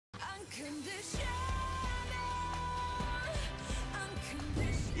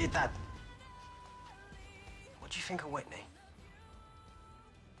Yeah, Dad. What do you think of Whitney?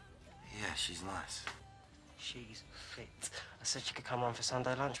 Yeah, she's nice. She's fit. I said she could come round for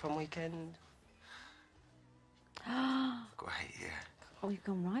Sunday lunch one weekend. Great, yeah. Oh, you've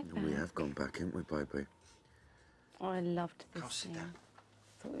gone right back. We have gone back, haven't we, baby? Oh, I loved this Come sit scene. down.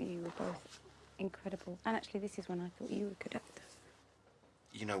 I thought you were both incredible. And actually, this is when I thought you were good actors.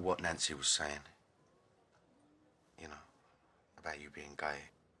 You know what Nancy was saying? You know, about you being gay.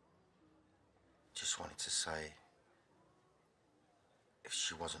 Just wanted to say, if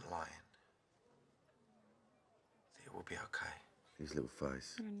she wasn't lying, that it would be okay. His little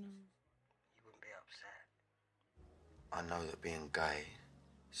face. I know. You wouldn't be upset. I know that being gay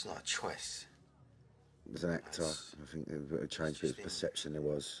is not a choice. As an actor, I think there was a change of perception there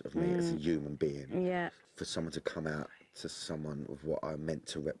was of me as a human being. Yeah. For someone to come out to someone of what I meant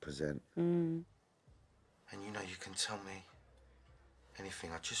to represent. And you know, you can tell me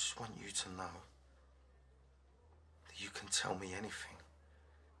anything. I just want you to know that you can tell me anything.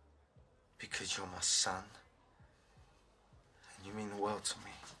 Because you're my son. And you mean the world to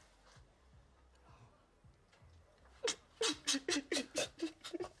me.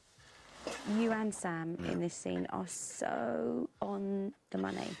 You and Sam in this scene are so on the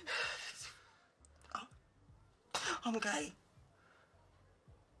money. I'm gay.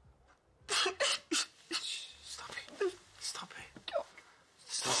 Stop it. Stop it.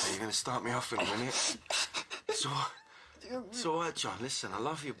 Stop it. You're going to start me off in a minute. It's all right, John. Listen, I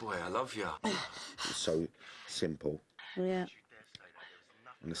love you, boy. I love you. It's so simple. Yeah.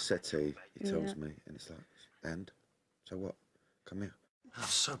 On the settee, he tells me, and it's like, and? So what? Come here. I'm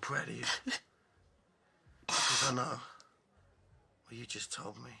so proud of you. Because I know what you just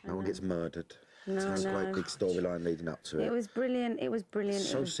told me. No one gets murdered. No, It's a great big storyline leading up to it. It was brilliant. It was brilliant.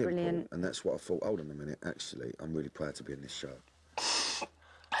 So it was simple, brilliant. and that's what I thought. Hold on a minute. Actually, I'm really proud to be in this show.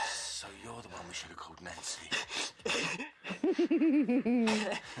 So you're the one we should have called Nancy.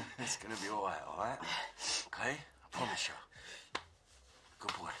 It's going to be all right? Okay? I promise you.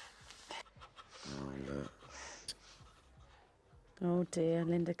 Good boy. Oh, look. Oh dear,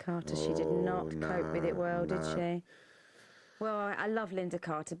 Linda Carter. She did not cope with it well, did she? Well, I love Linda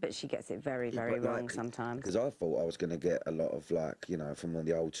Carter, but she gets it very, very wrong sometimes. Because I thought I was going to get a lot of, like, you know, from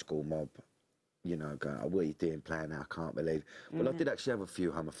the old school mob, you know, going, oh, what are you doing, playing that? I can't believe. Well, I did actually have a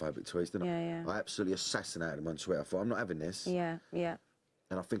few homophobic tweets, didn't I? Yeah. I absolutely assassinated them on Twitter. I thought, I'm not having this. Yeah.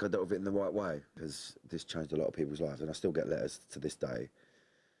 And I think I dealt with it in the right way, because this changed a lot of people's lives. And I still get letters to this day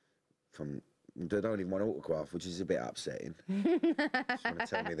from... They don't even want an autograph, which is a bit upsetting. Just want to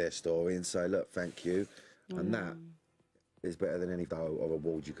tell me their story and say, look, thank you. And that is better than any or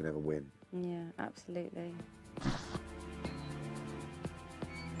award you can ever win. Yeah, absolutely.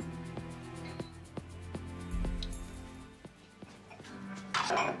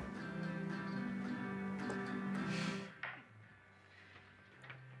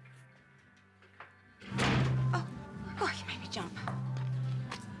 Oh, you made me jump.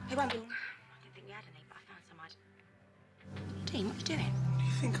 It won't be long. I didn't think we had any, but I found some. Dean, what are you doing? What do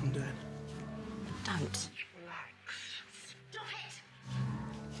you think I'm doing? Don't. Relax. Stop it!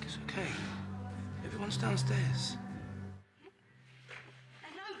 It's okay. Everyone's downstairs.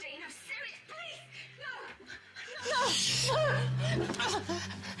 No, Dean, I'm serious, please! No! No!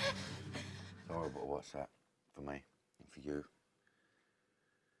 It's horrible to watch that, for me and for you.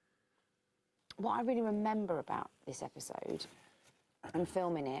 What I really remember about this episode and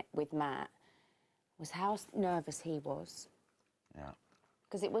filming it with Matt was how nervous he was. Yeah.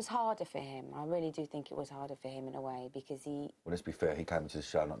 Because it was harder for him. I really do think it was harder for him in a way because he... Well, let's be fair, he came into the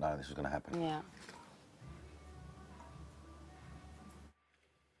show not knowing this was going to happen. Yeah.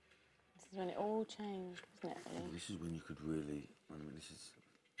 This is when it all changed, wasn't it, really? This is when you could really... I mean, it's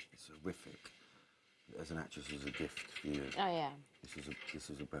horrific. As an actress, it's a gift for you. Oh, yeah. This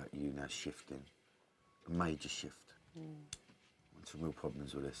is about you now shifting. A major shift. Some real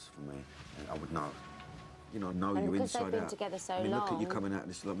problems with this for me. And I would know. You know, And you because inside they've been out. together so I mean, look at you long. coming out of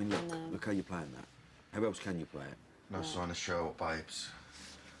this. I mean, look how you're playing that. How else can you play it? No sign of Cheryl, babes.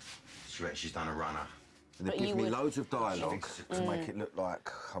 She reckons she's done a runner. And they But give you me would- loads of dialogue to make it look like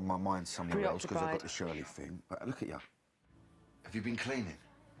my mind's somewhere else because I've got the Preoccupied. Shirley thing. But look at you. Have you been cleaning?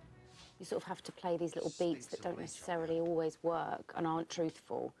 You sort of have to play these little beats that don't necessarily always work and aren't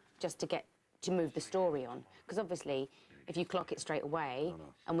truthful just to move the story on. Because obviously, if you clock it straight away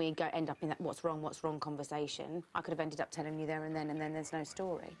and we end up in that what's wrong conversation, I could have ended up telling you there and then there's no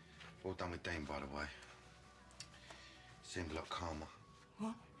story. Well done with Dean, by the way. Seemed a lot calmer.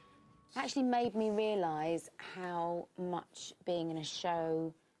 What? It actually made me realise how much being in a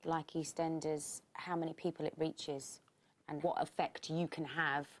show like EastEnders, how many people it reaches and what effect you can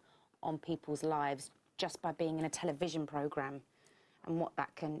have on people's lives just by being in a television programme and what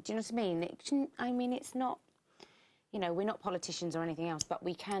that can... Do you know what I mean? It's not... You know, we're not politicians or anything else, but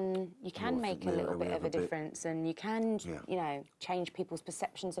you can make a little bit of a difference and you can, you know, change people's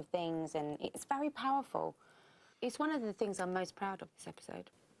perceptions of things, and it's very powerful. It's one of the things I'm most proud of this episode.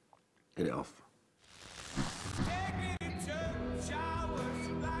 Get it off.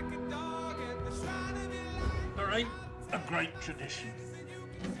 There ain't a great tradition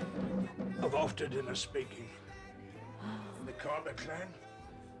of after dinner speaking. In the Carter clan,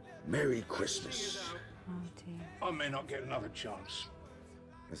 Merry Christmas. Oh, dear. I may not get another chance.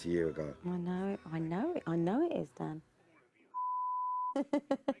 That's a year ago. I know it is, Dan. A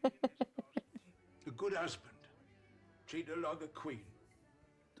good husband. Treat her like a queen.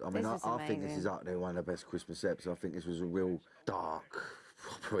 I mean, This is I think this is amazing. up there, one of the best Christmas episodes. I think this was a real dark,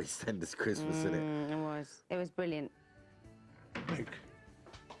 proper EastEnders Christmas, isn't it? It was. It was brilliant. Mick.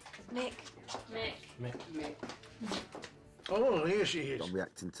 Nick. Oh, here she is. I'm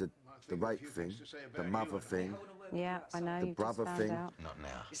reacting to the rape thing, the mother thing, Yeah, I know. The you brother just found thing. out. Not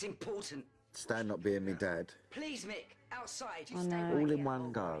now. It's important. Stan not being me dad, Please, Mick, outside. I know. all in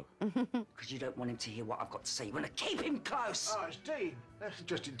one go. Because you don't want him to hear what I've got to say. You want to keep him close. Oh, it's Dean. That's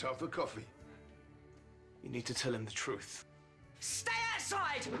just in time for coffee. You need to tell him the truth. Stay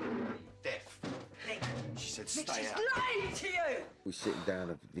outside! Deaf. Mick, She said Mick, stay she's out. lying to you! We're sitting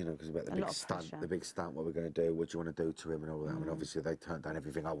down, you know, because about the A big lot of stunt, pressure. what we're going to do, what do you want to do to him and all that. I mean, obviously they turned down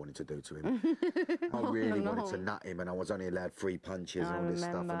everything I wanted to do to him. I really wanted to nut him, and I was only allowed 3 punches and all this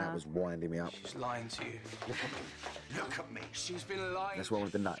stuff, and that remember. was winding me up. She's lying to you. Look at me. She's been lying. That's why I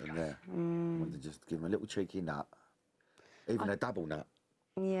wanted to nut him there. I wanted to just give him a little cheeky nut, even a double nut,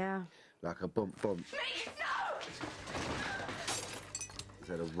 Yeah. like a bump bump. Mick, no! He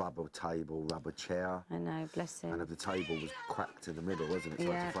had a rubber table, rubber chair. I know, bless him. And the table was cracked in the middle, wasn't it?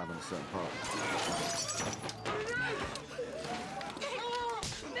 So I had to throw him in a certain part.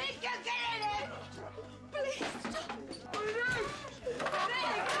 Mick, you're getting him! Please stop! Mick!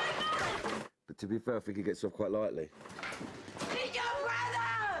 But to be fair, I think he gets off quite lightly. Mick, your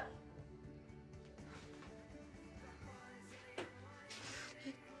brother!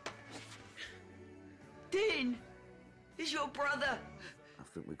 Dean, he's your brother. I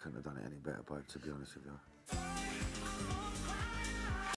think we couldn't have done it any better, babe, to be honest with you.